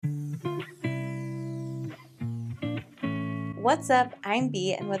What's up? I'm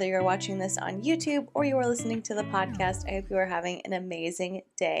B, and whether you're watching this on YouTube or you are listening to the podcast, I hope you are having an amazing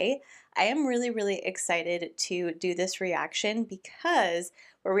day. I am really excited to do this reaction because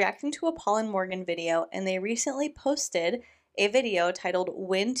we're reacting to a Paul and Morgan video, and they recently posted a video titled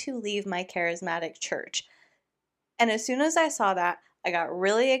When to Leave My Charismatic Church. And as soon as I saw that, I got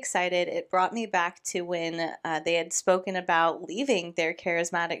really excited. It brought me back to when they had spoken about leaving their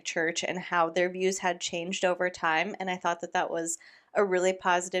charismatic church and how their views had changed over time. And I thought that that was a really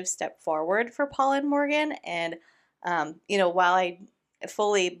positive step forward for Paul and Morgan. And, while I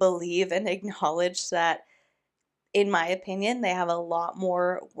fully believe and acknowledge that, in my opinion, they have a lot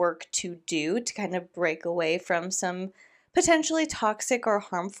more work to do to kind of break away from some potentially toxic or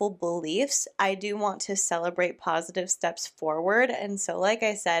harmful beliefs, I do want to celebrate positive steps forward. And so, like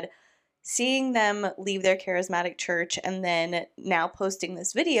I said, seeing them leave their charismatic church and then now posting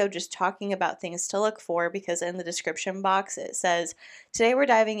this video just talking about things to look for, because in the description box it says, today we're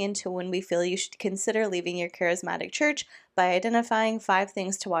diving into when we feel you should consider leaving your charismatic church by identifying 5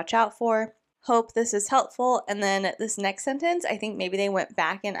 things to watch out for. Hope this is helpful. And then this next sentence, I think maybe they went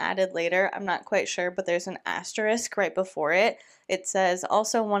back and added later. I'm not quite sure, but there's an asterisk right before it. It says,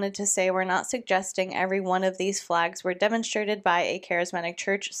 also wanted to say we're not suggesting every one of these flags were demonstrated by a charismatic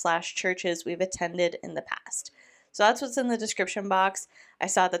church/churches we've attended in the past. So that's what's in the description box. I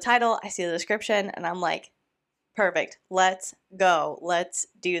saw the title, I see the description, and I'm like, perfect. Let's go. Let's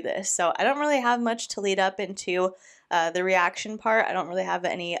do this. So I don't really have much to lead up into the reaction part. I don't really have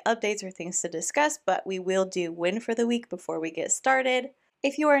any updates or things to discuss, but we will do win for the week before we get started.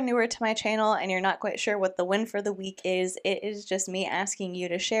 If you are newer to my channel and you're not quite sure what the win for the week is, it is just me asking you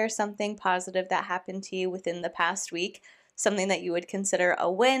to share something positive that happened to you within the past week, something that you would consider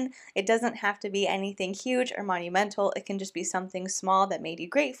a win. It doesn't have to be anything huge or monumental. It can just be something small that made you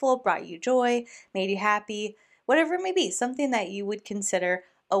grateful, brought you joy, made you happy, whatever it may be, something that you would consider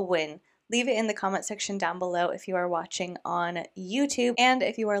a win. Leave it in the comment section down below if you are watching on YouTube. And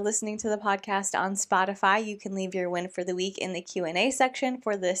if you are listening to the podcast on Spotify, you can leave your win for the week in the Q&A section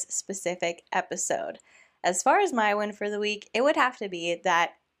for this specific episode. As far as my win for the week, it would have to be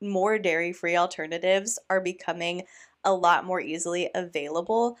that more dairy-free alternatives are becoming a lot more easily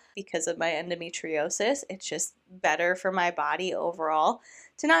available because of my endometriosis. It's just better for my body overall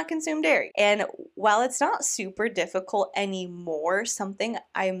to not consume dairy. And while it's not super difficult anymore, something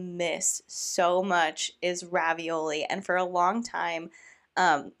I miss so much is ravioli. And for a long time,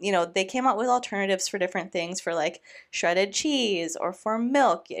 they came out with alternatives for different things, for like shredded cheese or for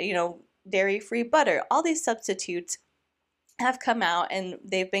milk, dairy-free butter. All these substitutes have come out and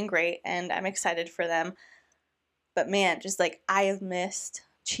they've been great, and I'm excited for them. But man, just like I have missed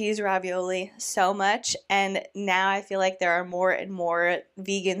cheese ravioli so much, and now I feel like there are more and more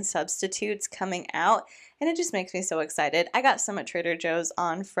vegan substitutes coming out, and it just makes me so excited. I got some at Trader Joe's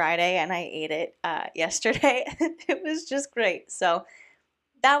on Friday and I ate it yesterday. It was just great. So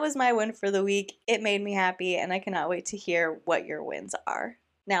that was my win for the week. It made me happy, and I cannot wait to hear what your wins are.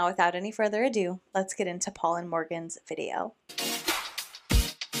 Now, without any further ado, let's get into Paul and Morgan's video.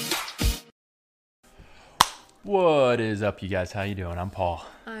 What is up, you guys? How you doing? I'm Paul.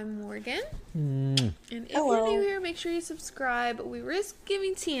 I'm Morgan. And if you're new here, make sure you subscribe. We risk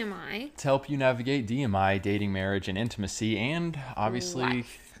giving TMI to help you navigate DMI, dating, marriage, and intimacy, and obviously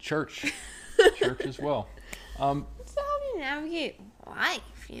life. church as well. To help you navigate life,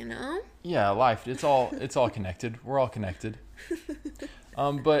 Yeah, life. It's all connected. We're all connected.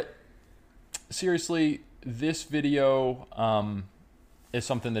 But seriously, this video is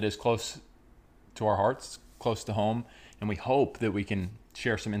something that is close to our hearts, close to home, and we hope that we can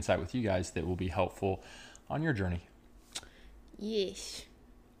share some insight with you guys that will be helpful on your journey. Yes.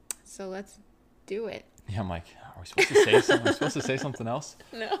 So let's do it. Yeah, I'm like, are we supposed to say something? Am I supposed to say something else?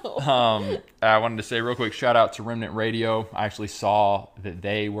 No. I wanted to say real quick, shout out to Remnant Radio. I actually saw that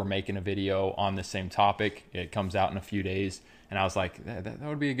they were making a video on the same topic. It comes out in a few days, and I was like, that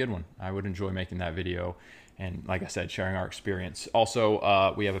would be a good one. I would enjoy making that video, and like I said, sharing our experience.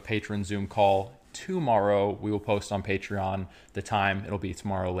 Also, we have a patron Zoom call tomorrow. We will post on Patreon the time. It'll be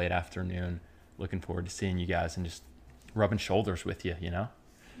tomorrow late afternoon. Looking forward to seeing you guys and just rubbing shoulders with you,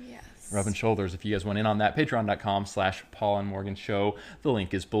 Yes. Rubbing shoulders. If you guys went in on that, patreon.com/Paul and Morgan Show. The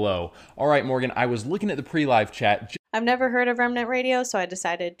link is below. All right, Morgan, I was looking at the pre-live chat. I've never heard of Remnant Radio, so I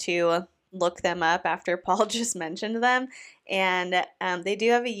decided to look them up after Paul just mentioned them. And they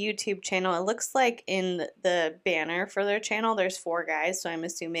do have a YouTube channel. It looks like in the banner for their channel, there's 4 guys. So I'm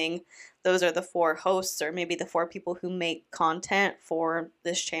assuming those are the 4 hosts, or maybe the 4 people who make content for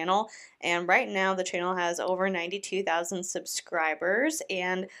this channel. And right now the channel has over 92,000 subscribers.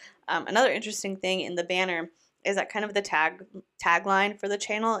 And another interesting thing in the banner, is that kind of the tagline for the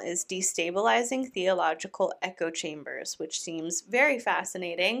channel is destabilizing theological echo chambers, which seems very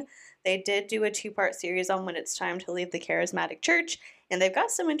fascinating. They did do a 2-part series on when it's time to leave the charismatic church, and they've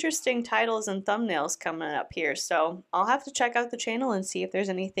got some interesting titles and thumbnails coming up here. So I'll have to check out the channel and see if there's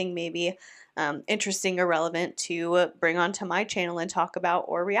anything maybe interesting or relevant to bring onto my channel and talk about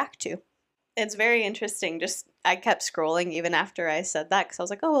or react to. It's very interesting. Just I kept scrolling even after I said that because I was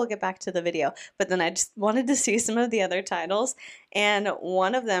like, oh, we'll get back to the video. But then I just wanted to see some of the other titles. And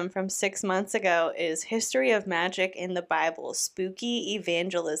one of them from 6 months ago is History of Magic in the Bible, Spooky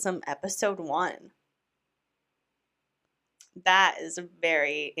Evangelism, Episode 1. That is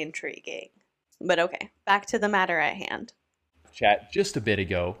very intriguing. But okay, back to the matter at hand. Chat just a bit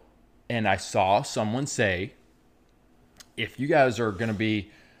ago, and I saw someone say, if you guys are going to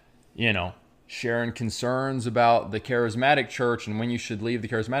be, sharing concerns about the charismatic church and when you should leave the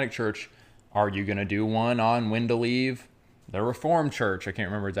charismatic church, are you going to do one on when to leave the Reformed church? I can't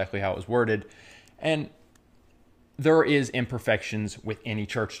remember exactly how it was worded. And there is imperfections with any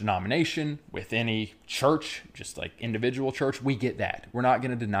church denomination, with any church, just like individual church. We get that. We're not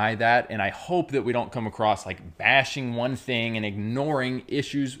going to deny that. And I hope that we don't come across like bashing one thing and ignoring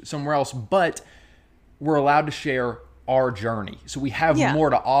issues somewhere else. But we're allowed to share our journey. So we have more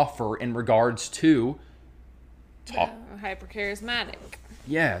to offer in regards to hyper-charismatic.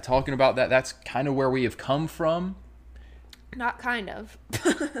 Yeah, talking about that. That's kind of where we have come from. Not kind of.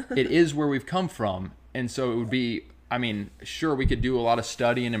 It is where we've come from. And so it would be, sure, we could do a lot of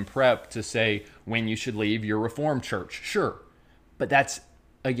studying and prep to say when you should leave your Reformed church. Sure. But that's,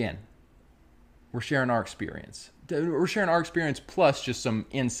 again, we're sharing our experience. We're sharing our experience plus just some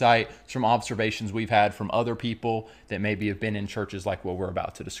insight from observations we've had from other people that maybe have been in churches like what we're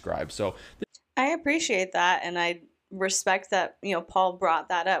about to describe. So I appreciate that. And I respect that, Paul brought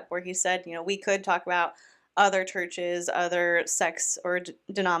that up where he said, we could talk about other churches, other sects or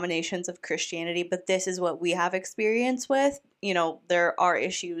denominations of Christianity, but this is what we have experience with. There are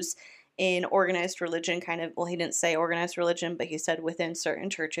issues in organized religion, he didn't say organized religion, but he said within certain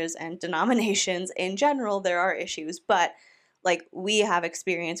churches and denominations in general, there are issues, but we have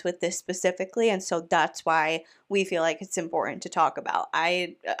experience with this specifically. And so that's why we feel like it's important to talk about.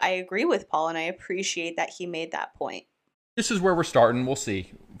 I agree with Paul and I appreciate that he made that point. This is where we're starting. We'll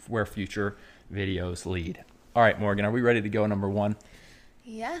see where future videos lead. All right, Morgan, are we ready to go number 1?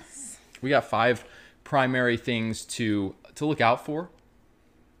 Yes. We got 5 primary things to look out for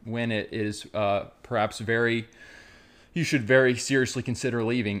when it is perhaps you should very seriously consider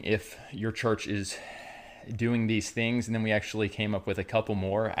leaving if your church is doing these things. And then we actually came up with a couple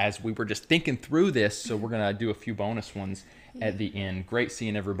more as we were just thinking through this. So we're going to do a few bonus ones at the end. Great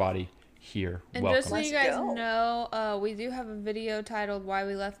seeing everybody here. And welcome. Just so you guys know, we do have a video titled "Why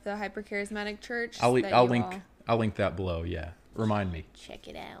We Left the Hyper-Charismatic Church." I'll link that below. Yeah, remind me. Check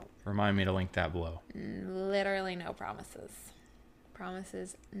it out. Remind me to link that below. Literally no promises.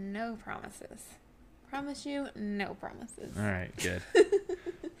 Promises, no promises. Promise you, no promises. All right, good.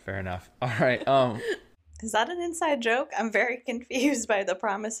 Fair enough. All right. Is that an inside joke? I'm very confused by the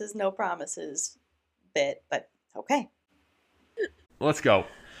promises, no promises bit, but okay. Let's go.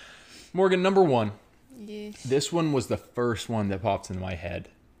 Morgan, number 1. Yes. This one was the first one that popped into my head.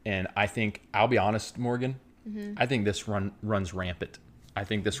 And I think, I'll be honest, Morgan, I think this runs rampant. I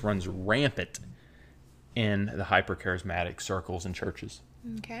think this runs rampant in the hyper-charismatic circles and churches.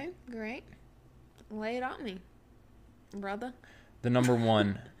 Okay, great. Lay it on me, brother. The number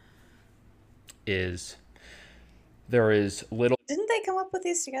 1 is there is little... Didn't they come up with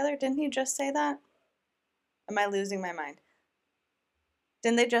these together? Didn't he just say that? Am I losing my mind?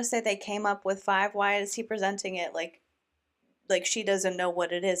 Didn't they just say they came up with 5? Why is he presenting it like she doesn't know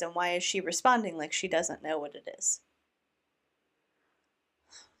what it is? And why is she responding like she doesn't know what it is?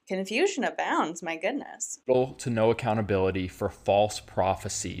 Confusion abounds, my goodness. Little to no accountability for false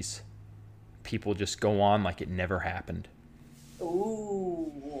prophecies. People just go on like it never happened.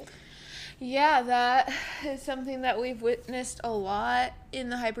 Ooh. Yeah, that is something that we've witnessed a lot in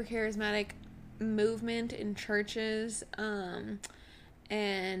the hypercharismatic movement in churches.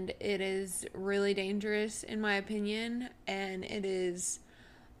 And it is really dangerous, in my opinion. And it is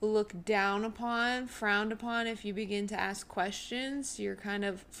looked down upon, frowned upon if you begin to ask questions. You're kind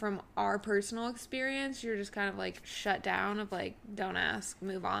of, from our personal experience, you're just kind of like shut down of like, don't ask,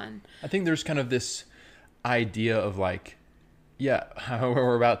 move on. I think there's kind of this idea of like, yeah,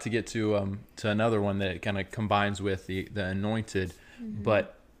 we're about to get to another one that kind of combines with the anointed.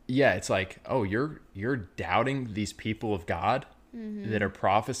 But yeah, it's like, oh, you're doubting these people of God that are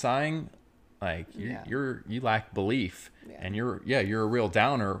prophesying. Like you lack belief, and you're a real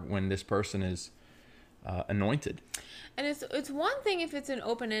downer when this person is anointed. And it's one thing if it's an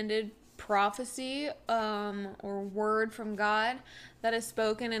open-ended prophecy or word from God that is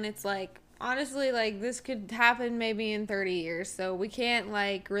spoken, and it's like, honestly, like, this could happen maybe in 30 years, so we can't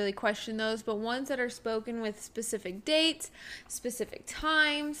like really question those. But ones that are spoken with specific dates, specific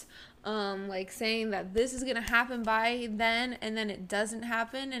times, like saying that this is gonna happen by then, and then it doesn't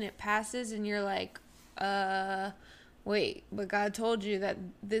happen and it passes, and you're like, wait, but God told you that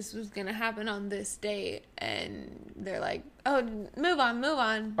this was gonna happen on this date, and they're like, oh, move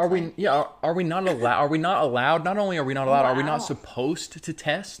on. Are we? Yeah. Are we not allowed? Are we not allowed? Not only are we not allowed, are we Wow. not supposed to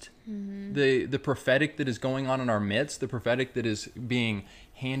test the prophetic that is going on in our midst, the prophetic that is being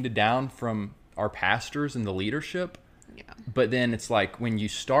handed down from our pastors and the leadership? Yeah. But then it's like when you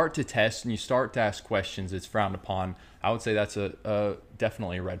start to test and you start to ask questions, it's frowned upon. I would say that's a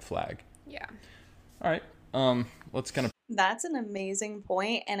definitely a red flag. Yeah. All right. Let's kind of. That's an amazing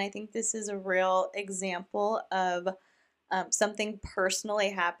point, and I think this is a real example of something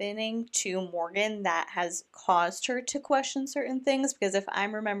personally happening to Morgan that has caused her to question certain things. Because if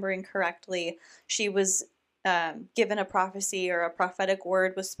I'm remembering correctly, she was given a prophecy, or a prophetic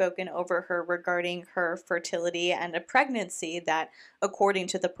word was spoken over her regarding her fertility and a pregnancy that, according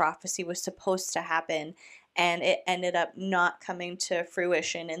to the prophecy, was supposed to happen, and it ended up not coming to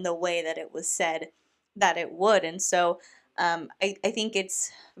fruition in the way that it was said that it would. And so I think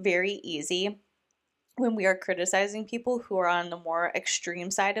it's very easy when we are criticizing people who are on the more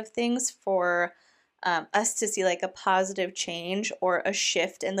extreme side of things for us to see like a positive change or a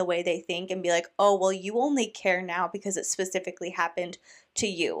shift in the way they think and be like, oh, well, you only care now because it specifically happened to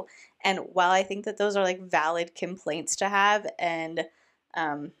you. And while I think that those are like valid complaints to have, and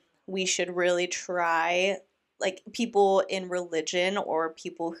we should really try, like people in religion or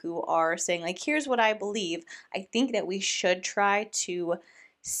people who are saying like, here's what I believe, I think that we should try to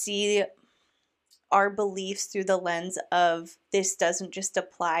see our beliefs through the lens of this doesn't just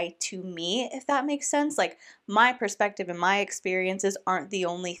apply to me, if that makes sense. Like my perspective and my experiences aren't the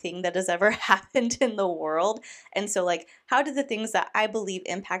only thing that has ever happened in the world. And so like, how do the things that I believe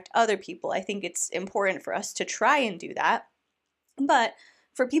impact other people? I think it's important for us to try and do that. But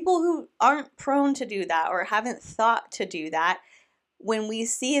for people who aren't prone to do that or haven't thought to do that, when we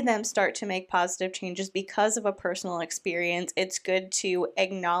see them start to make positive changes because of a personal experience, it's good to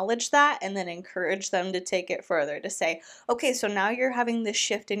acknowledge that and then encourage them to take it further, to say, okay, so now you're having this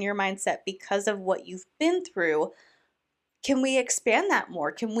shift in your mindset because of what you've been through. Can we expand that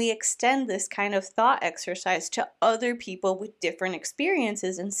more? Can we extend this kind of thought exercise to other people with different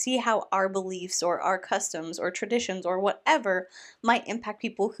experiences and see how our beliefs or our customs or traditions or whatever might impact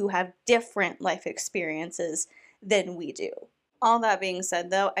people who have different life experiences than we do? All that being said,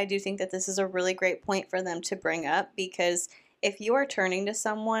 though, I do think that this is a really great point for them to bring up, because if you are turning to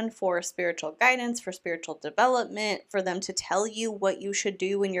someone for spiritual guidance, for spiritual development, for them to tell you what you should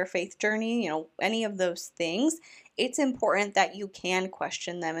do in your faith journey, any of those things, it's important that you can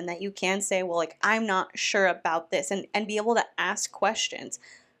question them and that you can say, well, like, I'm not sure about this, and be able to ask questions.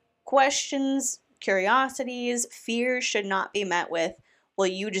 Questions, curiosities, fears should not be met with, well,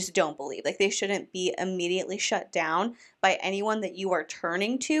 you just don't believe. Like, they shouldn't be immediately shut down by anyone that you are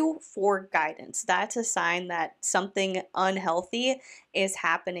turning to for guidance. That's a sign that something unhealthy is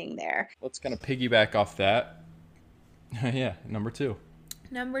happening there. Let's kind of piggyback off that. Yeah, number two.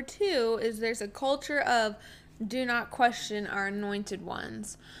 Number two is there's a culture of do not question our anointed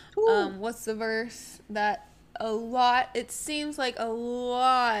ones. What's the verse that it seems like a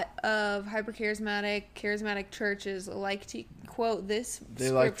lot of charismatic churches like to quote this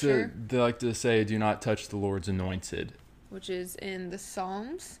scripture. They like to say, do not touch the Lord's anointed. Which is in the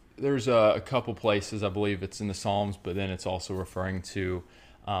Psalms. There's a couple places, I believe it's in the Psalms, but then it's also referring to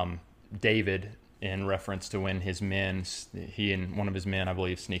David in reference to when he and one of his men, I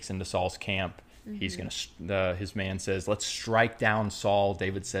believe, sneaks into Saul's camp. Mm-hmm. His man says, let's strike down Saul.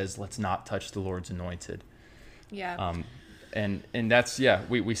 David says, let's not touch the Lord's anointed. Yeah. And that's,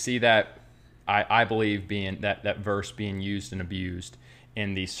 we see that, I believe, being that verse being used and abused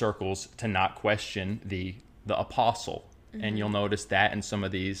in these circles to not question the apostle. Mm-hmm. And you'll notice that in some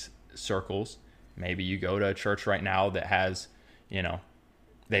of these circles. Maybe you go to a church right now that has,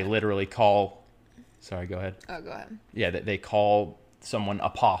 they literally call, sorry, go ahead. Oh, go ahead. Yeah, that they call someone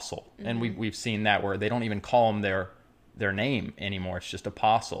apostle. Mm-hmm. And we've seen that where they don't even call them their name anymore. It's just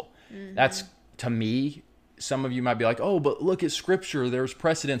apostle. Mm-hmm. That's, to me, some of you might be like, oh, but look at scripture. There's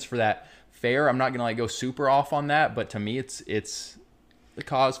precedence for that. Fair. I'm not going to go super off on that. But to me, it's the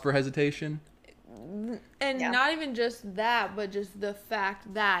cause for hesitation. And not even just that, but just the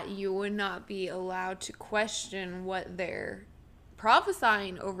fact that you would not be allowed to question what their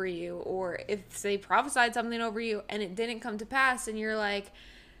prophesying over you, or if they prophesied something over you and it didn't come to pass, and you're like,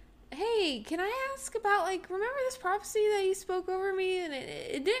 hey, can I ask about, like, remember this prophecy that you spoke over me and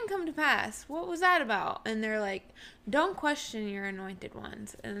it didn't come to pass? What was that about? And they're like, don't question your anointed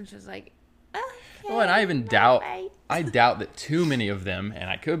ones. And it's just like, okay. Well, and I even doubt, I doubt that too many of them, and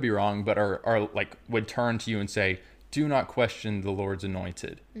I could be wrong, but are like, would turn to you and say, do not question the Lord's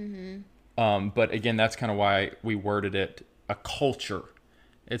anointed. But again, that's kind of why we worded it a culture.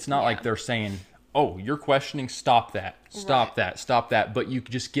 It's not like they're saying, oh, you're questioning, stop that, stop that. But you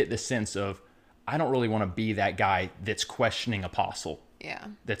just get the sense of, I don't really want to be that guy that's questioning apostle. Yeah.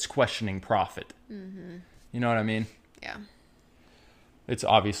 That's questioning prophet. You know what I mean? Yeah. It's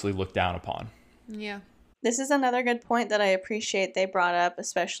obviously looked down upon. Yeah. This is another good point that I appreciate they brought up,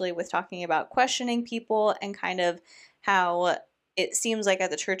 especially with talking about questioning people and kind of how it seems like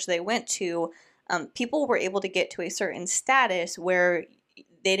at the church they went to, people were able to get to a certain status where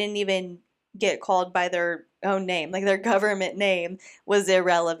they didn't even get called by their own name, like their government name was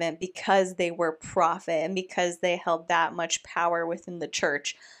irrelevant because they were prophet and because they held that much power within the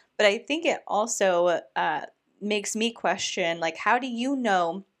church. But I think it also makes me question, like, how do you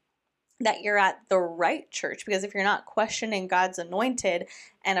know that you're at the right church? Because if you're not questioning God's anointed,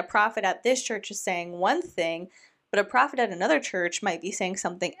 and a prophet at this church is saying one thing, but a prophet at another church might be saying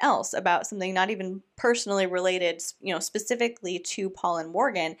something else about something not even personally related, you know, specifically to Paul and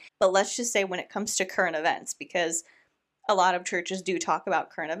Morgan. But let's just say when it comes to current events, because a lot of churches do talk about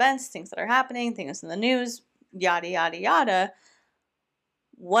current events, things that are happening, things in the news, yada, yada, yada.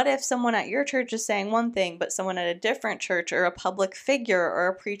 What if someone at your church is saying one thing, but someone at a different church, or a public figure or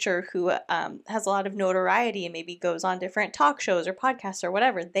a preacher who has a lot of notoriety and maybe goes on different talk shows or podcasts or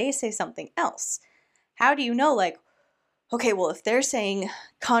whatever, they say something else? How do you know, like, okay, well, if they're saying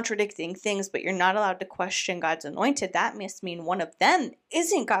contradicting things, but you're not allowed to question God's anointed, that must mean one of them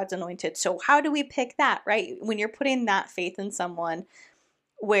isn't God's anointed. So how do we pick that, right? When you're putting that faith in someone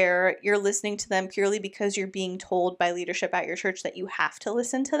where you're listening to them purely because you're being told by leadership at your church that you have to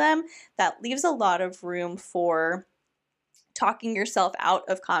listen to them, that leaves a lot of room for talking yourself out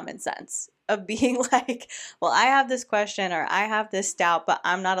of common sense, of being like, well, I have this question or I have this doubt, but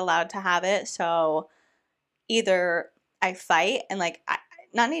I'm not allowed to have it. So either I fight and like,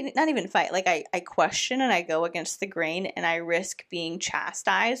 not even fight, like I question and I go against the grain and I risk being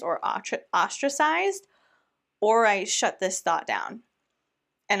chastised or ostracized, or I shut this thought down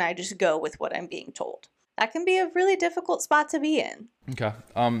and I just go with what I'm being told. That can be a really difficult spot to be in. Okay.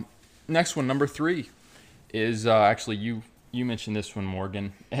 Next one, number 3, is actually you mentioned this one,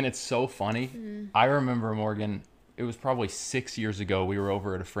 Morgan, and it's so funny. I remember, Morgan, it was probably 6 years ago. We were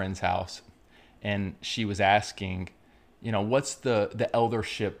over at a friend's house, and she was asking, you know, what's the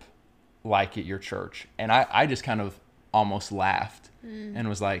eldership like at your church? And I just kind of almost laughed and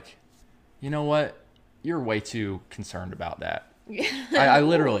was like, you know what? You're way too concerned about that. I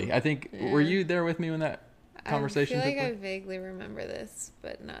literally, I think, were you there with me when that conversation I feel took like place? I vaguely remember this,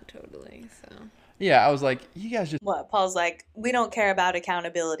 but not totally, so. Yeah, I was like, you guys just... What? Paul's like, we don't care about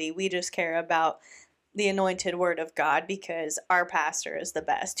accountability. We just care about the anointed word of God because our pastor is the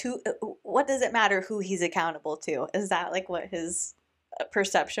best. What does it matter who he's accountable to? Is that like what his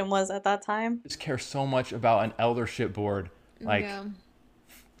perception was at that time? just care so much about an eldership board. Like,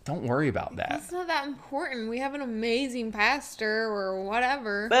 don't worry about that. That's not that important. We have an amazing pastor or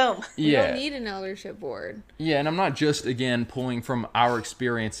whatever. Boom. We don't need an eldership board. Yeah, and I'm not just, again, pulling from our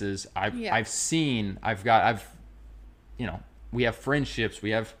experiences. I've seen, you know, we have friendships,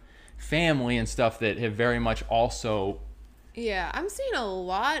 we have family and stuff that have very much also... Yeah, I'm seeing a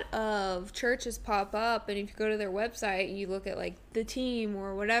lot of churches pop up, and if you go to their website, you look at, like, the team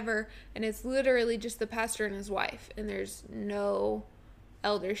or whatever, and it's literally just the pastor and his wife, and there's no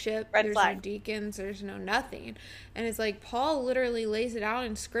eldership, there's no deacons, there's no nothing. And it's like Paul literally lays it out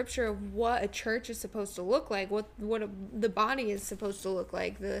in scripture of what a church is supposed to look like, what the body is supposed to look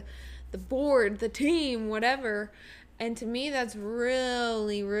like, the board, the team, whatever. And to me, that's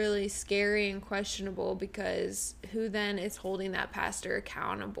really, really scary and questionable, because who then is holding that pastor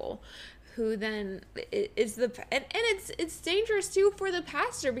accountable? Who then is and it's dangerous too for the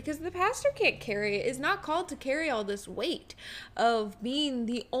pastor, because the pastor can't carry it, is not called to carry all this weight of being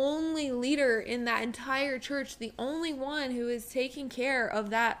the only leader in that entire church, the only one who is taking care of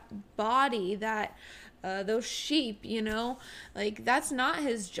that body, that those sheep, you know, like that's not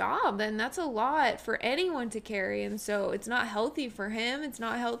his job, and that's a lot for anyone to carry. And so it's not healthy for him, it's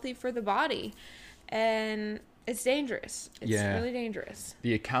not healthy for the body, and it's dangerous. It's really dangerous.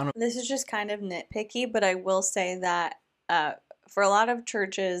 This is just kind of nitpicky, but I will say that for a lot of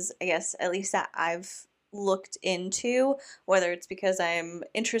churches, I guess, at least that I've looked into, whether it's because I'm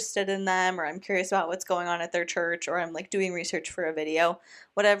interested in them or I'm curious about what's going on at their church or I'm like doing research for a video,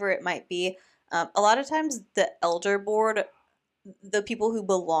 whatever it might be. A lot of times the elder board, the people who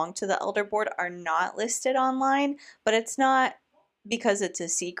belong to the elder board are not listed online, but it's not because it's a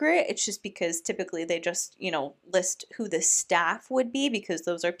secret. It's just because typically they just, list who the staff would be, because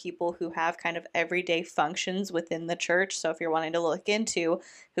those are people who have kind of everyday functions within the church. So if you're wanting to look into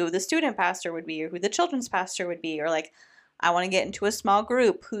who the student pastor would be or who the children's pastor would be, or like, I want to get into a small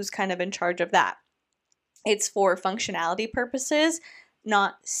group, who's kind of in charge of that? It's for functionality purposes,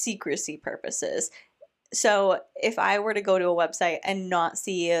 not secrecy purposes. So if I were to go to a website and not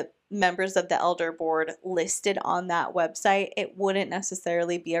see members of the elder board listed on that website, it wouldn't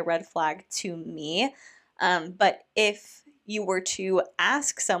necessarily be a red flag to me. But if you were to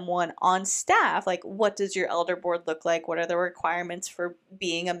ask someone on staff, like, what does your elder board look like? What are the requirements for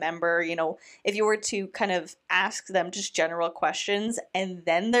being a member? If you were to kind of ask them just general questions and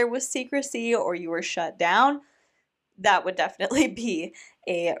then there was secrecy or you were shut down, that would definitely be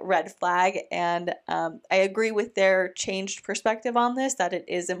a red flag. And I agree with their changed perspective on this, that it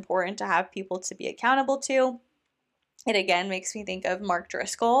is important to have people to be accountable to. It again makes me think of Mark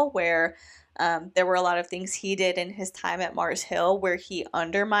Driscoll, where there were a lot of things he did in his time at Mars Hill where he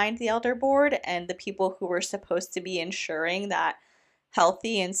undermined the elder board and the people who were supposed to be ensuring that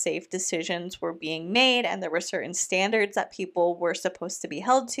healthy and safe decisions were being made, and there were certain standards that people were supposed to be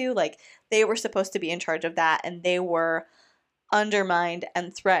held to. Like, they were supposed to be in charge of that, and they were undermined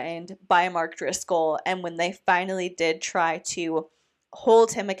and threatened by Mark Driscoll. And when they finally did try to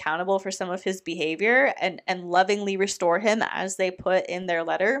hold him accountable for some of his behavior and lovingly restore him, as they put in their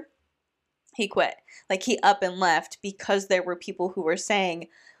letter, he quit. Like, he up and left because there were people who were saying,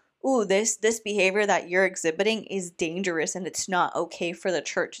 ooh, this behavior that you're exhibiting is dangerous and it's not okay for the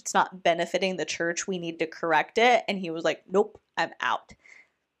church. It's not benefiting the church. We need to correct it. And he was like, nope, I'm out.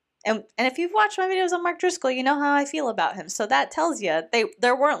 And if you've watched my videos on Mark Driscoll, you know how I feel about him. So that tells you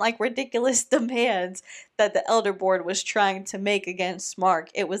there weren't like ridiculous demands that the elder board was trying to make against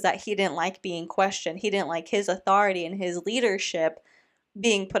Mark. It was that he didn't like being questioned. He didn't like his authority and his leadership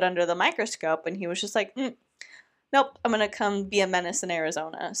being put under the microscope. And he was just like, nope, I'm going to come be a menace in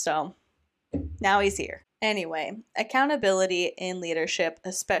Arizona. So now he's here. Anyway, accountability in leadership,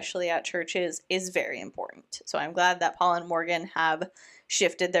 especially at churches, is very important. So I'm glad that Paul and Morgan have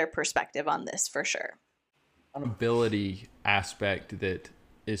shifted their perspective on this for sure. Accountability aspect that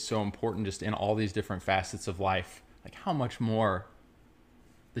is so important just in all these different facets of life. Like, how much more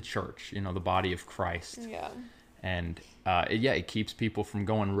the church, the body of Christ. Yeah. And it keeps people from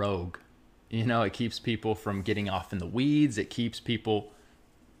going rogue. It keeps people from getting off in the weeds. It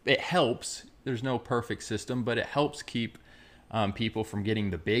helps. There's no perfect system, but it helps keep people from getting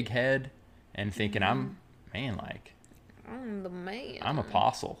the big head and thinking, I'm the man. I'm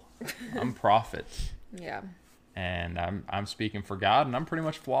apostle. I'm prophet. Yeah. And I'm speaking for God, and I'm pretty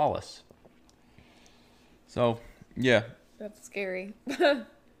much flawless. So, yeah. That's scary.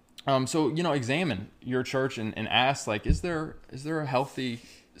 So, examine your church and ask, like, is there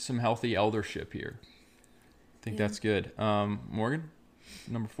some healthy eldership here? I think that's good. Morgan,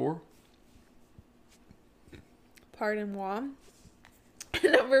 number 4. Pardon moi.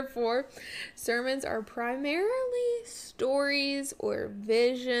 Number 4, sermons are primarily stories or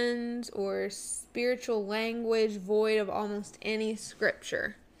visions or spiritual language void of almost any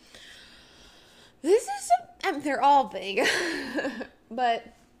scripture. They're all big. But,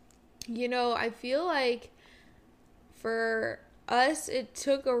 I feel like for us, it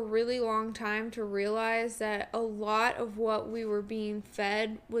took a really long time to realize that a lot of what we were being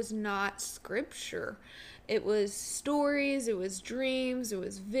fed was not scripture. It was stories, it was dreams, it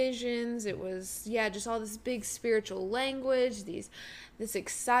was visions, it was, just all this big spiritual language, this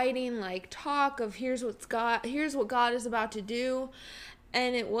exciting talk of here's what God is about to do.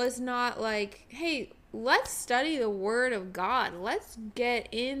 And it was not like, hey, let's study the Word of God. Let's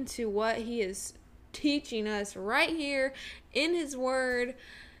get into what He is teaching us right here in His Word.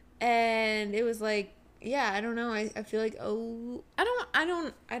 And it was like, I don't know. I feel like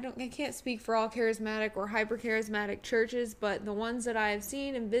I can't speak for all charismatic or hyper charismatic churches, but the ones that I've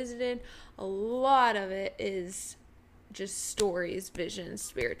seen and visited, a lot of it is just stories, visions,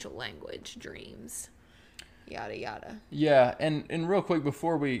 spiritual language, dreams, yada yada. Yeah, and real quick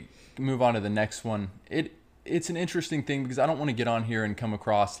before we move on to the next one, it's an interesting thing because I don't want to get on here and come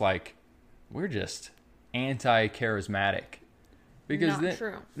across like we're just anti-charismatic. Because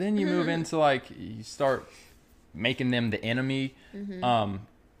then you move into you start making them the enemy. Mm-hmm.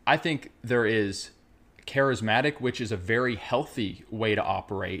 I think there is charismatic, which is a very healthy way to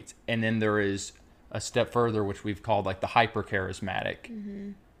operate. And then there is a step further, which we've called like the hyper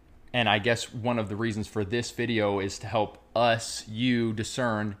charismatic. And I guess one of the reasons for this video is to help you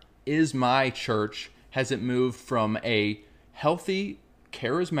discern, is my church, has it moved from a healthy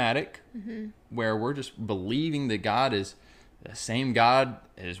charismatic where we're just believing that God is the same God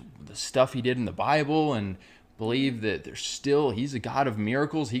as the stuff he did in the Bible, and believe that he's a God of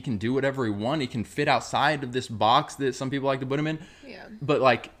miracles. He can do whatever he wants. He can fit outside of this box that some people like to put him in. Yeah. But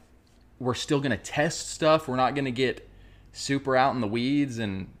like, we're still going to test stuff. We're not going to get super out in the weeds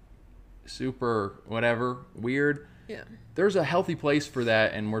and super whatever weird. Yeah. There's a healthy place for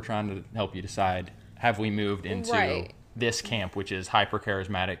that, and we're trying to help you decide, have we moved into this camp, which is hyper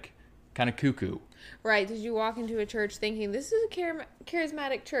charismatic, kind of cuckoo. Right. Did you walk into a church thinking this is a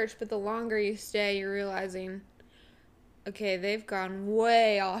charismatic church, but the longer you stay, you're realizing, okay, they've gone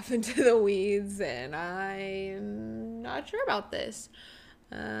way off into the weeds, and I'm not sure about this.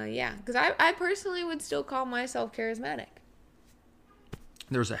 Yeah, because I personally would still call myself charismatic.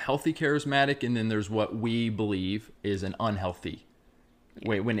 There's a healthy charismatic, and then there's what we believe is an unhealthy.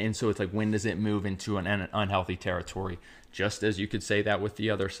 So it's like, when does it move into an unhealthy territory? Just as you could say that with the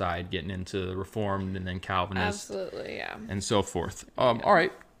other side, getting into the Reformed and then Calvinist. Absolutely, yeah. And so forth. All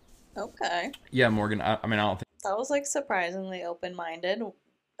right. Okay. Yeah, Morgan, I don't think. That was like surprisingly open-minded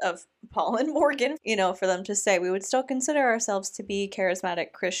of Paul and Morgan, for them to say we would still consider ourselves to be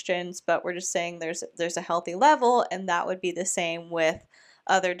charismatic Christians, but we're just saying there's a healthy level, and that would be the same with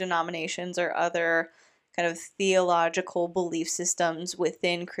other denominations or other kind of theological belief systems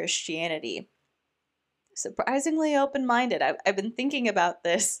within Christianity. Surprisingly open-minded. I've been thinking about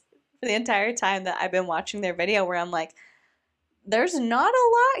this for the entire time that I've been watching their video, where I'm like, there's not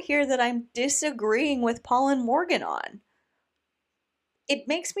a lot here that I'm disagreeing with Paul and Morgan on. It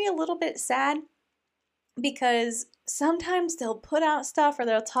makes me a little bit sad, because sometimes they'll put out stuff or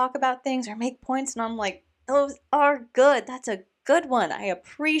they'll talk about things or make points, and I'm like, those are good. That's a good one. I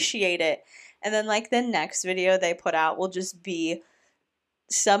appreciate it. And then like the next video they put out will just be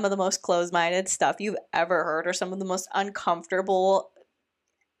some of the most closed-minded stuff you've ever heard, or some of the most uncomfortable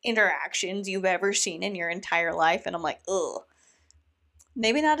interactions you've ever seen in your entire life. And I'm like, ugh.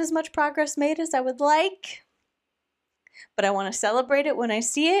 Maybe not as much progress made as I would like, but I want to celebrate it when I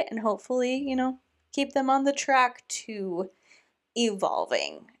see it, and hopefully, keep them on the track to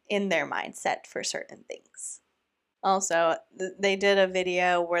evolving in their mindset for certain things. Also, they did a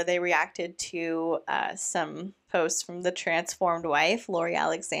video where they reacted to some posts from the transformed wife, Lori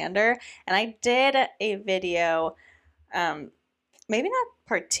Alexander. And I did a video, maybe not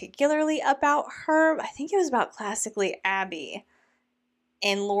particularly about her. I think it was about Classically Abby.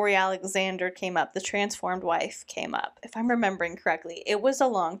 And Lori Alexander came up. The transformed wife came up, if I'm remembering correctly. It was a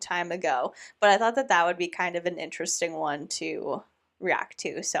long time ago, but I thought that would be kind of an interesting one to react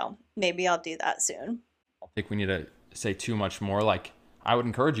to. So maybe I'll do that soon. I don't think we need to say too much more. Like, I would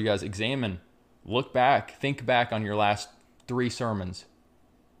encourage you guys, examine, look back, think back on your last 3 sermons.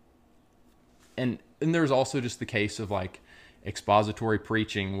 And there's also just the case of like expository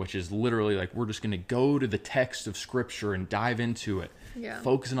preaching, which is literally like, we're just going to go to the text of Scripture and dive into it,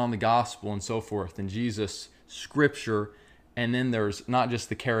 focusing on the gospel and so forth, and Jesus, Scripture. And then there's not just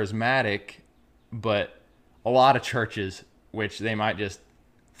the charismatic, but a lot of churches, which they might just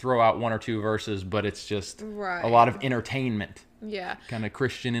throw out 1 or 2 verses, but it's just a lot of entertainment. Yeah. Kind of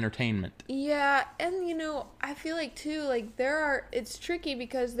Christian entertainment. Yeah, and I feel like too, like it's tricky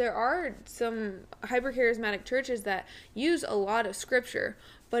because there are some hyper-charismatic churches that use a lot of Scripture,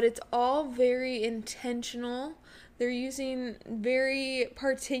 but it's all very intentional. They're using very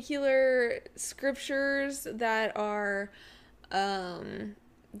particular scriptures that are,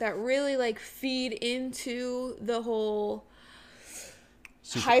 that really like feed into the whole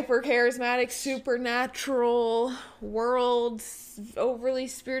hyper charismatic, supernatural world, overly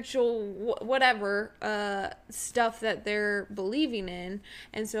spiritual, whatever stuff that they're believing in.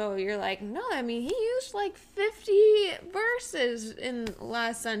 And so you're like, no, I mean, he used like 50 verses in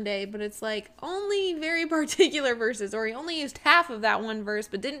last Sunday, but it's like only very particular verses, or he only used half of that one verse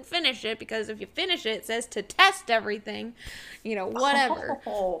but didn't finish it, because if you finish it, it says to test everything, whatever.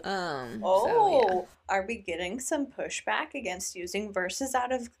 So, yeah. Are we getting some pushback against using verses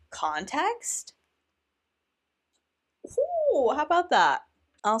out of context? Ooh, how about that?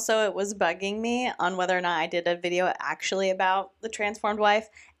 Also, it was bugging me on whether or not I did a video actually about the transformed wife,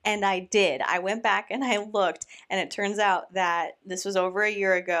 and I did. I went back and I looked, and it turns out that this was over a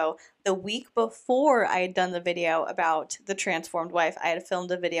year ago. The week before I had done the video about the transformed wife, I had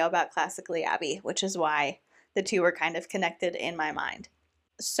filmed a video about Classically Abby, which is why the two were kind of connected in my mind.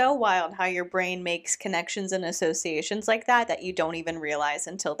 so wild how your brain makes connections and associations like that you don't even realize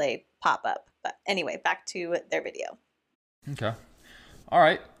until they pop up. But anyway, back to their video. Okay. All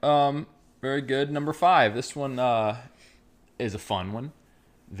right. Very good. Number 5. This one is a fun one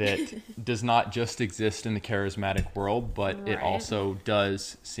that does not just exist in the charismatic world, but it also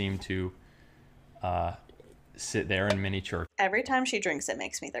does seem to sit there in many churches. Every time she drinks, it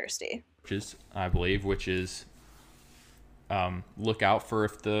makes me thirsty. I believe, which is look out for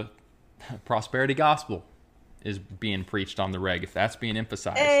if the prosperity gospel is being preached on the reg, if that's being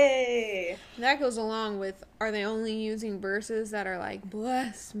emphasized. Hey! That goes along with, are they only using verses that are like,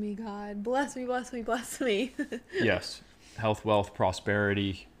 bless me, God, bless me, bless me, bless me? Yes. Health, wealth,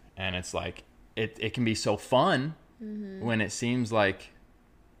 prosperity. And it's like, it can be so fun when it seems like,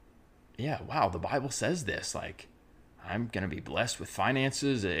 yeah, wow, the Bible says this. Like, I'm going to be blessed with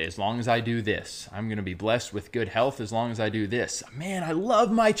finances as long as I do this. I'm going to be blessed with good health as long as I do this. Man, I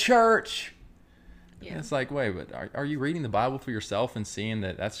love my church. Yeah. And it's like, wait, but are you reading the Bible for yourself and seeing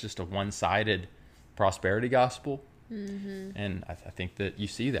that that's just a one-sided prosperity gospel? And I think that you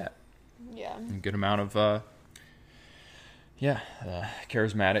see that. Yeah. A good amount of,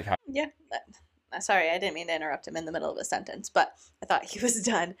 charismatic. Yeah. Sorry, I didn't mean to interrupt him in the middle of a sentence, but I thought he was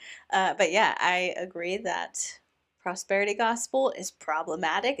done. But yeah, I agree that prosperity gospel is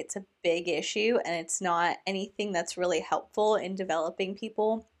problematic. It's a big issue, and it's not anything that's really helpful in developing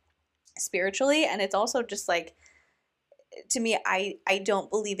people spiritually. And it's also just like, to me, I don't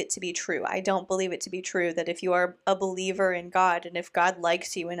believe it to be true. I don't believe it to be true that if you are a believer in God and if God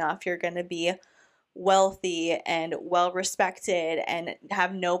likes you enough, you're going to be wealthy and well respected and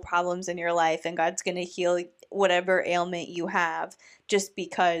have no problems in your life, and God's going to heal whatever ailment you have just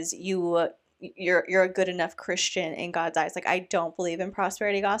because you're a good enough Christian in God's eyes. Like, I don't believe in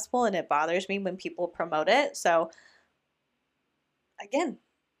prosperity gospel, and it bothers me when people promote it. So again,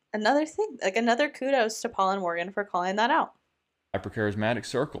 another thing, like another kudos to Paul and Morgan for calling that out. Hypercharismatic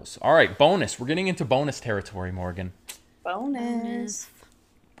circles. All right, bonus. We're getting into bonus territory, Morgan. Bonus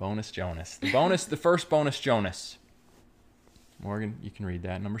Jonas. The first bonus Jonas. Morgan, you can read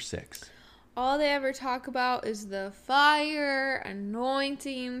that. Number 6. All they ever talk about is the fire,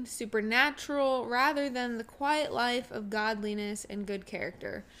 anointing, supernatural, rather than the quiet life of godliness and good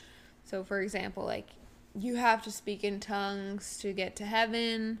character. So, for example, like, you have to speak in tongues to get to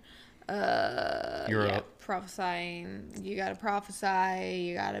heaven. Prophesying. You got to prophesy.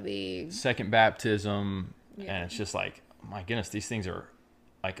 You got to be... Second baptism. Yeah. And it's just like, my goodness, these things are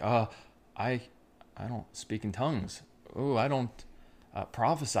like, I don't speak in tongues. Oh, I don't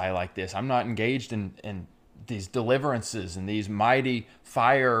prophesy like this. I'm not engaged in these deliverances and these mighty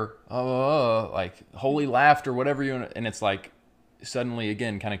fire, like holy laughter, whatever you want. And it's like, suddenly,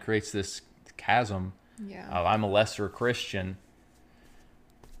 again, kind of creates this chasm. Yeah. I'm a lesser Christian.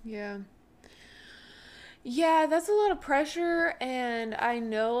 Yeah. Yeah, that's a lot of pressure, and I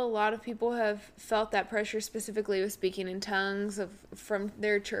know a lot of people have felt that pressure specifically with speaking in tongues from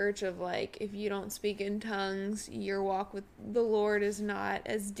their church of like, if you don't speak in tongues, your walk with the Lord is not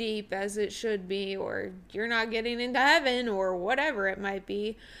as deep as it should be, or you're not getting into heaven, or whatever it might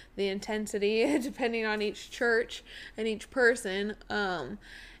be, the intensity depending on each church and each person. And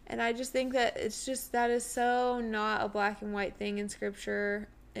I just think that that is so not a black and white thing in Scripture,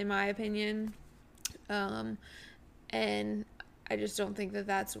 in my opinion. And I just don't think that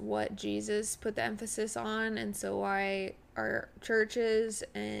that's what Jesus put the emphasis on, and so why our churches,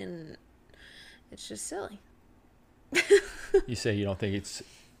 and it's just silly. You say you don't think it's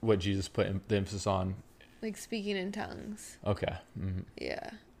what Jesus put the emphasis on? Like speaking in tongues. Okay. Mm-hmm. Yeah.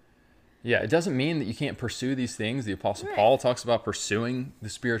 Yeah, it doesn't mean that you can't pursue these things. The Apostle Paul talks about pursuing the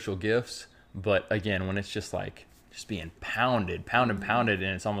spiritual gifts, but again, when it's just like, just being pounded, and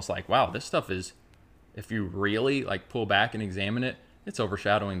it's almost like, wow, this stuff is... If you really like pull back and examine it, it's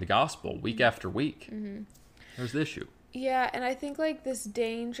overshadowing the gospel week after week. Mm-hmm. There's the issue. Yeah, and I think like this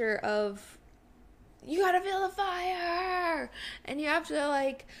danger of, you gotta feel the fire, and you have to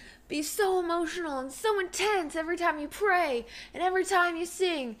like be so emotional and so intense every time you pray, and every time you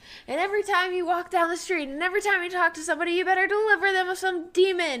sing, and every time you walk down the street, and every time you talk to somebody, you better deliver them of some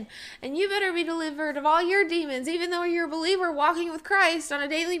demon, and you better be delivered of all your demons, even though you're a believer walking with Christ on a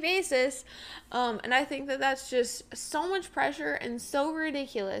daily basis. And I think that that's just so much pressure and so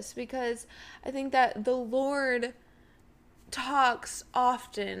ridiculous, because I think that the Lord talks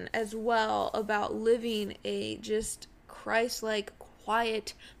often as well about living a just Christ-like,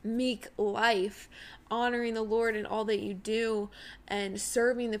 quiet, meek life, honoring the Lord in all that you do, and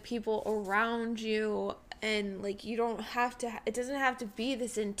serving the people around you. And like, it doesn't have to be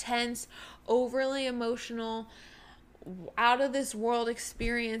this intense, overly emotional, out of this world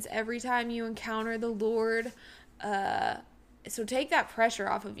experience every time you encounter the Lord. So take that pressure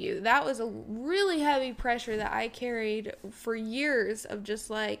off of you. That was a really heavy pressure that I carried for years of just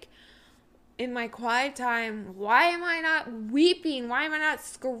like, in my quiet time, why am I not weeping? Why am I not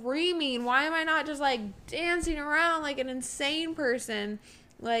screaming? Why am I not just like dancing around like an insane person?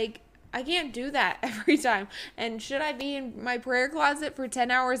 Like, I can't do that every time. And should I be in my prayer closet for 10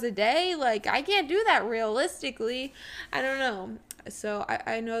 hours a day? Like, I can't do that realistically. I don't know. So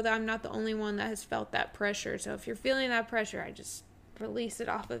I know that I'm not the only one that has felt that pressure. So if you're feeling that pressure, I just release it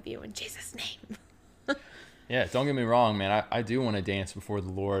off of you in Jesus' name. Yeah, don't get me wrong, man. I do want to dance before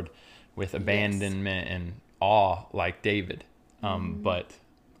the Lord with abandonment and awe like David. But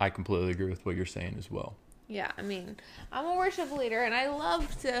I completely agree with what you're saying as well. Yeah, I mean, I'm a worship leader, and I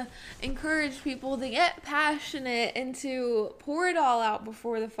love to encourage people to get passionate and to pour it all out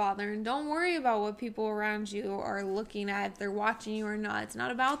before the Father. And don't worry about what people around you are looking at, if they're watching you or not. It's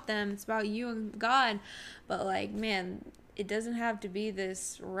not about them. It's about you and God. But, like, man, it doesn't have to be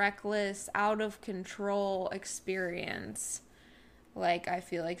this reckless, out of control experience like I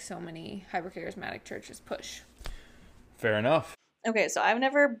feel like so many hypercharismatic churches push. Fair enough. Okay, so I've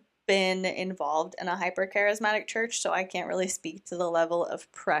never been involved in a hypercharismatic church, so I can't really speak to the level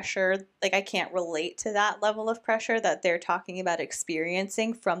of pressure. Like, I can't relate to that level of pressure that they're talking about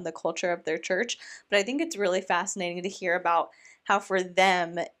experiencing from the culture of their church. But I think it's really fascinating to hear about how for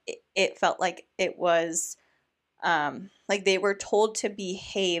them it felt like it was like they were told to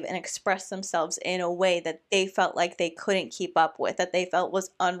behave and express themselves in a way that they felt like they couldn't keep up with, that they felt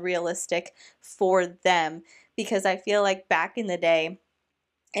was unrealistic for them. Because I feel like back in the day,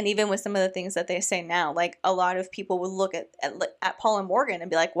 and even with some of the things that they say now, like a lot of people would look at Paul and Morgan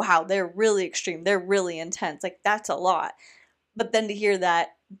and be like, wow, they're really extreme. They're really intense. Like, that's a lot. But then to hear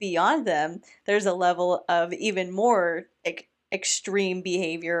that beyond them, there's a level of even more extreme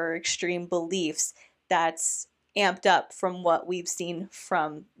behavior or extreme beliefs that's amped up from what we've seen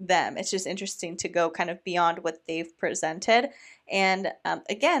from them. It's just interesting to go kind of beyond what they've presented. And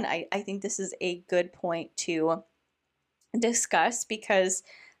again, I think this is a good point to discuss because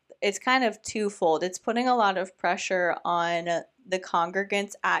it's kind of twofold. It's putting a lot of pressure on the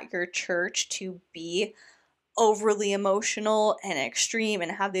congregants at your church to be overly emotional and extreme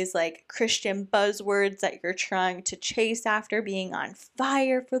and have these like Christian buzzwords that you're trying to chase after, being on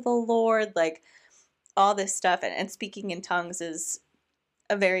fire for the Lord, like all this stuff. And speaking in tongues is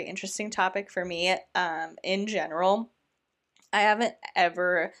a very interesting topic for me. In general, I haven't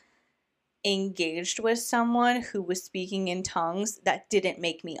ever engaged with someone who was speaking in tongues that didn't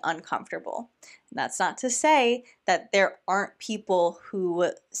make me uncomfortable. And that's not to say that there aren't people who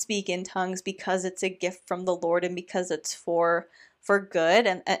speak in tongues because it's a gift from the Lord and because it's for good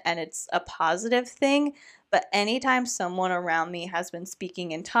and it's a positive thing. But anytime someone around me has been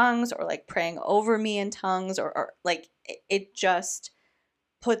speaking in tongues or like praying over me in tongues or like it just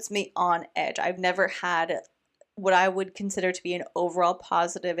puts me on edge. I've never had what I would consider to be an overall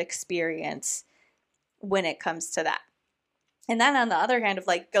positive experience when it comes to that. And then on the other hand of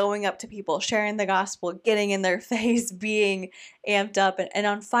like going up to people, sharing the gospel, getting in their face, being amped up and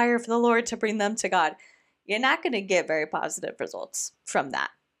on fire for the Lord to bring them to God, you're not going to get very positive results from that.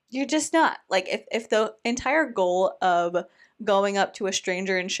 You're just not. Like if the entire goal of going up to a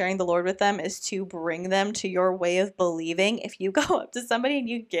stranger and sharing the Lord with them is to bring them to your way of believing, if you go up to somebody and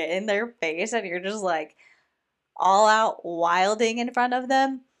you get in their face and you're just like all out wilding in front of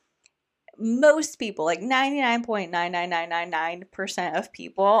them, most people, like 99.99999% of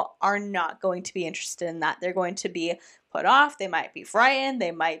people are not going to be interested in that. They're going to be put off. They might be frightened.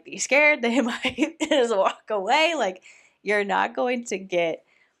 They might be scared. They might just walk away. Like, you're not going to get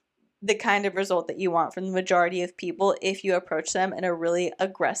the kind of result that you want from the majority of people if you approach them in a really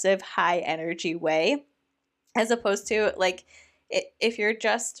aggressive, high energy way, as opposed to like if you're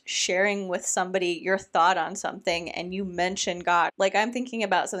just sharing with somebody your thought on something and you mention God. Like, I'm thinking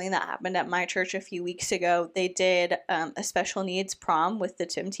about something that happened at my church a few weeks ago. They did a special needs prom with the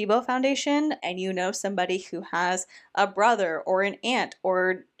Tim Tebow Foundation, and you know somebody who has a brother or an aunt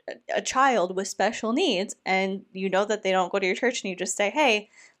or a child with special needs, and you know that they don't go to your church, and you just say, hey,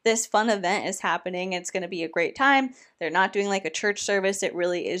 this fun event is happening. It's going to be a great time. They're not doing like a church service. It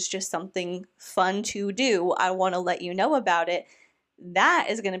really is just something fun to do. I want to let you know about it. That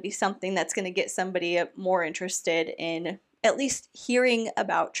is going to be something that's going to get somebody more interested in at least hearing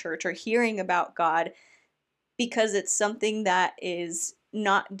about church or hearing about God, because it's something that is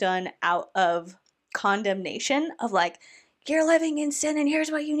not done out of condemnation of like, you're living in sin and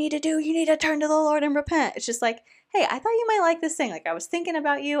here's what you need to do. You need to turn to the Lord and repent. It's just like, hey, I thought you might like this thing. Like, I was thinking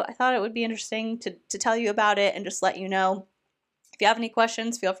about you. I thought it would be interesting to tell you about it and just let you know. If you have any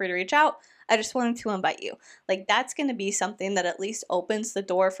questions, feel free to reach out. I just wanted to invite you. Like, that's going to be something that at least opens the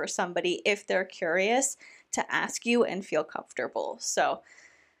door for somebody, if they're curious, to ask you and feel comfortable. So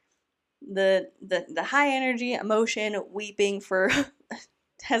the high energy emotion, weeping for,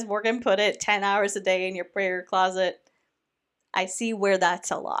 as Morgan put it, 10 hours a day in your prayer closet, I see where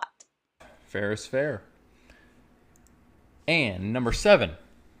that's a lot. Fair is fair. And number 7.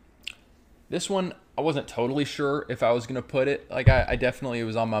 This one, I wasn't totally sure if I was going to put it. Like, I definitely, it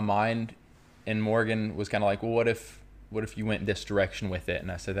was on my mind. And Morgan was kind of like, well, what if you went this direction with it?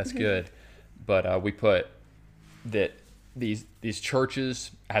 And I said, that's good. But we put that these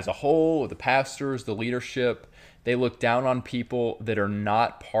churches as a whole, the pastors, the leadership, they look down on people that are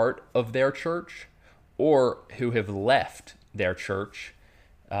not part of their church or who have left their church.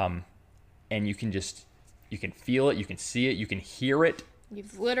 And you can feel it, you can see it, you can hear it.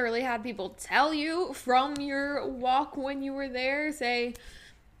 You've literally had people tell you from your walk when you were there, say,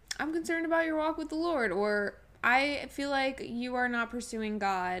 I'm concerned about your walk with the Lord, or I feel like you are not pursuing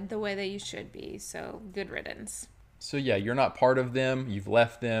God the way that you should be. So good riddance. So yeah, you're not part of them, you've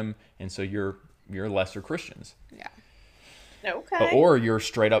left them, and so you're lesser Christians. Yeah. Okay. Or you're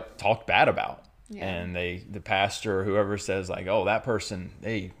straight up talked bad about. Yeah. And the pastor or whoever says like, oh, that person,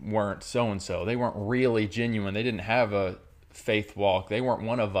 they weren't so-and-so. They weren't really genuine. They didn't have a faith walk. They weren't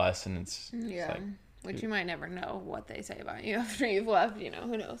one of us. And it's like, which you might never know what they say about you after you've left,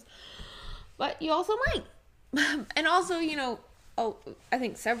 who knows. But you also might. And also, I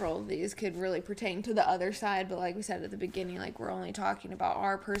think several of these could really pertain to the other side, but like we said at the beginning, like we're only talking about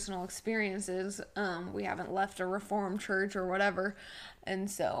our personal experiences. We haven't left a Reformed church or whatever.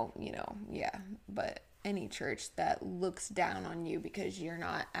 And so, but any church that looks down on you because you're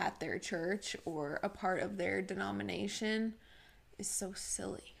not at their church or a part of their denomination is so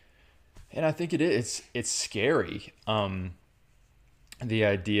silly. And I think it is. It's scary. The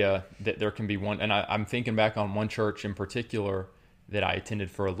idea that there can be one, and I'm thinking back on one church in particular that I attended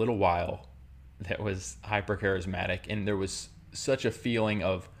for a little while that was hyper charismatic, and there was such a feeling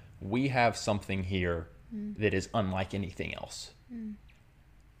of, we have something here that is unlike anything else.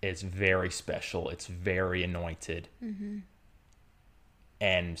 It's very special. It's very anointed.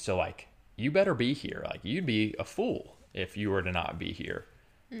 And so like, you better be here. Like, you'd be a fool if you were to not be here.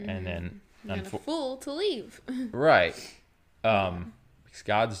 And then And a fool to leave. right. Because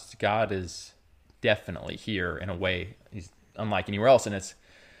God is definitely here in a way he's unlike anywhere else.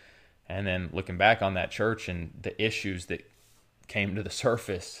 And then looking back on that church and the issues that came to the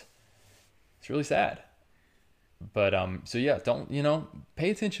surface, it's really sad. But so yeah, don't pay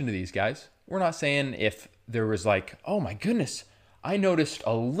attention to these guys. We're not saying if there was like, oh my goodness, I noticed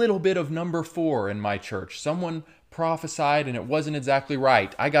a little bit of number 4 in my church. Someone prophesied and it wasn't exactly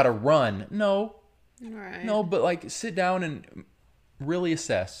right. I gotta run. No, Right. no, but like sit down and really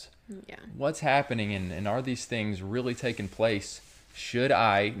assess what's happening and are these things really taking place? Should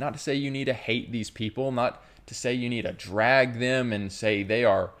I, not to say you need to hate these people, not to say you need to drag them and say they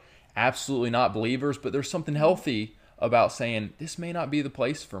are absolutely not believers, but there's something healthy about saying this may not be the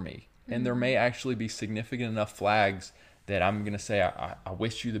place for me. And there may actually be significant enough flags that I'm going to say, I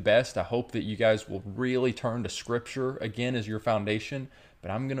wish you the best. I hope that you guys will really turn to Scripture again as your foundation,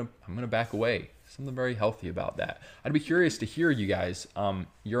 but I'm going to back away. Something very healthy about that. I'd be curious to hear you guys,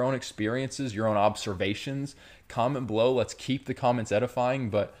 your own experiences, your own observations. Comment below. Let's keep the comments edifying.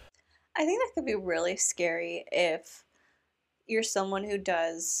 But I think that could be really scary if you're someone who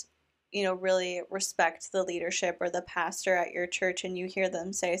does, really respect the leadership or the pastor at your church, and you hear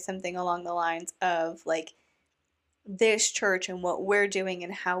them say something along the lines of like, this church and what we're doing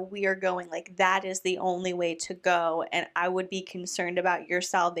and how we are going, like that is the only way to go. And I would be concerned about your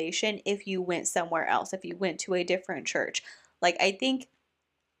salvation if you went somewhere else, if you went to a different church. Like, I think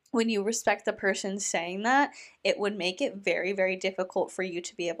when you respect the person saying that, it would make it very, very difficult for you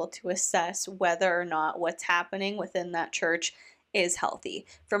to be able to assess whether or not what's happening within that church is healthy.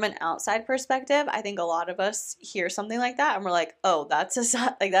 From an outside perspective, I think a lot of us hear something like that and we're like, oh, that's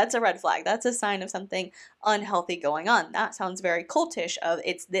a red flag. That's a sign of something unhealthy going on. That sounds very cultish of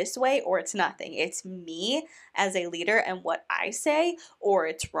it's this way or it's nothing. It's me as a leader and what I say, or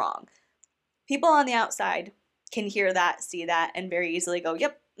it's wrong. People on the outside can hear that, see that, and very easily go,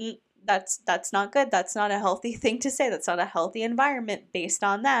 yep, that's not good. That's not a healthy thing to say. That's not a healthy environment based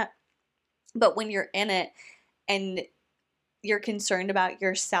on that. But when you're in it and you're concerned about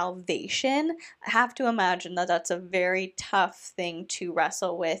your salvation, I have to imagine that that's a very tough thing to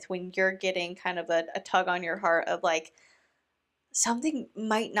wrestle with when you're getting kind of a tug on your heart of like, something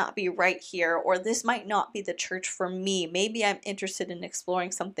might not be right here, or this might not be the church for me. Maybe I'm interested in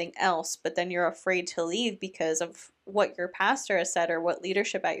exploring something else, but then you're afraid to leave because of what your pastor has said or what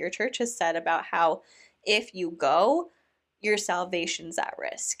leadership at your church has said about how if you go, your salvation's at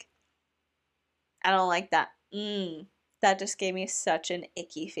risk. I don't like that. That just gave me such an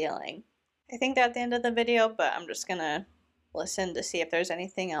icky feeling. I think they're at the end of the video, but I'm just gonna listen to see if there's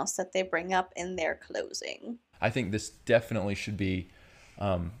anything else that they bring up in their closing. I think this definitely should be,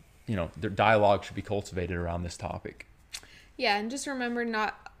 their dialogue should be cultivated around this topic. Yeah, and just remember,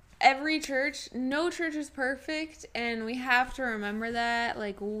 not every church, no church is perfect, and we have to remember that.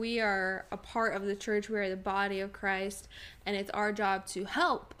 Like, we are a part of the church, we are the body of Christ, and it's our job to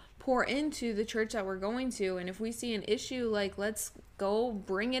help pour into the church that we're going to. And if we see an issue, like, let's go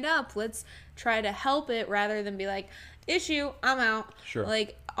bring it up. Let's try to help it rather than be like, issue, I'm out. Sure.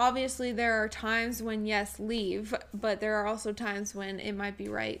 Like, obviously there are times when, yes, leave, but there are also times when it might be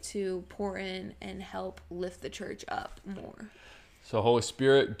right to pour in and help lift the church up more. So Holy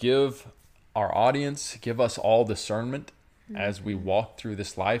Spirit, give our audience, give us all discernment as we walk through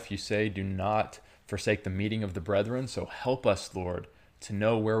this life. You say, do not forsake the meeting of the brethren. So help us, Lord, to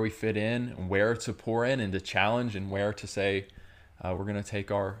know where we fit in, where to pour in and to challenge, and where to say, we're going to take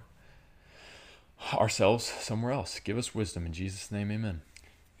ourselves somewhere else. Give us wisdom. In Jesus' name, amen.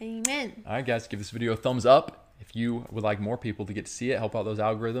 Amen. All right, guys, give this video a thumbs up. If you would like more people to get to see it, help out those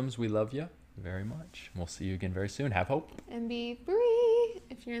algorithms, we love you very much. We'll see you again very soon. Have hope. And be free.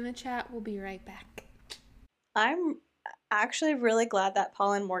 If you're in the chat, we'll be right back. I'm actually really glad that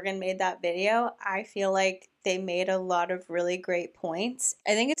Paul and Morgan made that video. I feel like they made a lot of really great points.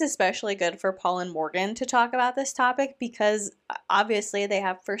 I think it's especially good for Paul and Morgan to talk about this topic because obviously they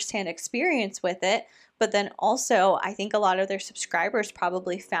have firsthand experience with it, but then also I think a lot of their subscribers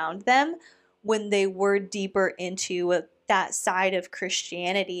probably found them when they were deeper into that side of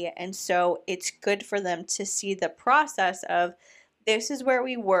Christianity. And so it's good for them to see the process of this is where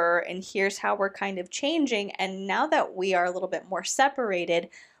we were and here's how we're kind of changing. And now that we are a little bit more separated,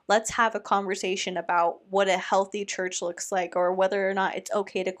 let's have a conversation about what a healthy church looks like or whether or not it's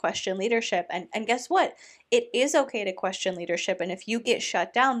okay to question leadership. And guess what? It is okay to question leadership. And if you get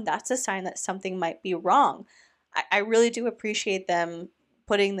shut down, that's a sign that something might be wrong. I really do appreciate them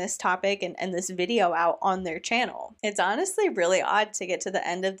putting this topic and this video out on their channel. It's honestly really odd to get to the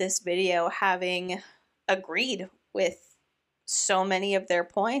end of this video having agreed with so many of their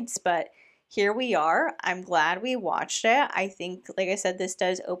points, but here we are. I'm glad we watched it. I think, like I said, this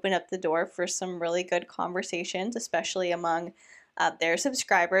does open up the door for some really good conversations, especially among their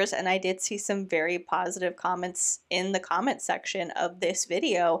subscribers. And I did see some very positive comments in the comment section of this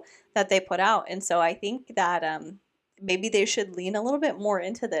video that they put out. And so I think that maybe they should lean a little bit more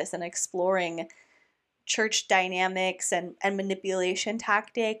into this and exploring church dynamics and manipulation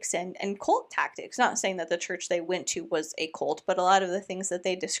tactics and cult tactics. Not saying that the church they went to was a cult, but a lot of the things that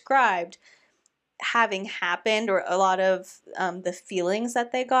they described having happened, or a lot of the feelings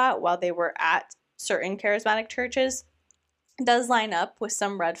that they got while they were at certain charismatic churches, does line up with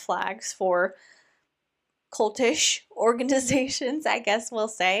some red flags for cultish organizations, I guess we'll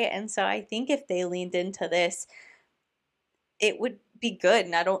say. And so I think if they leaned into this, it would be good,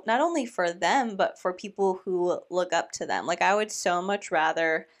 not only for them, but for people who look up to them. Like, I would so much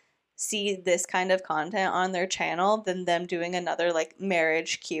rather see this kind of content on their channel than them doing another like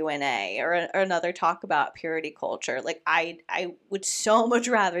marriage Q&A or another talk about purity culture. Like, I would so much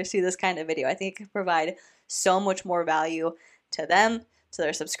rather see this kind of video. I think it could provide so much more value to them, to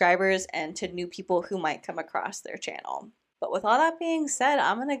their subscribers, and to new people who might come across their channel. But with all that being said,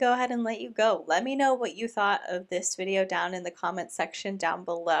 I'm going to go ahead and let you go. Let me know what you thought of this video down in the comment section down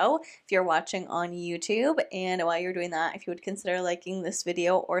below if you're watching on YouTube. And while you're doing that, if you would consider liking this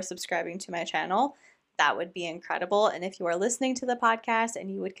video or subscribing to my channel, that would be incredible. And if you are listening to the podcast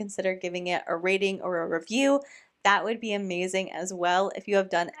and you would consider giving it a rating or a review, that would be amazing as well. If you have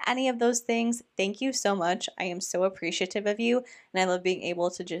done any of those things, thank you so much. I am so appreciative of you, and I love being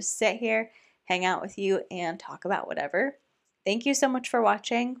able to just sit here, hang out with you, and talk about whatever. Thank you so much for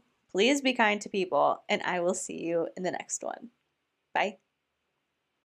watching. Please be kind to people, and I will see you in the next one. Bye.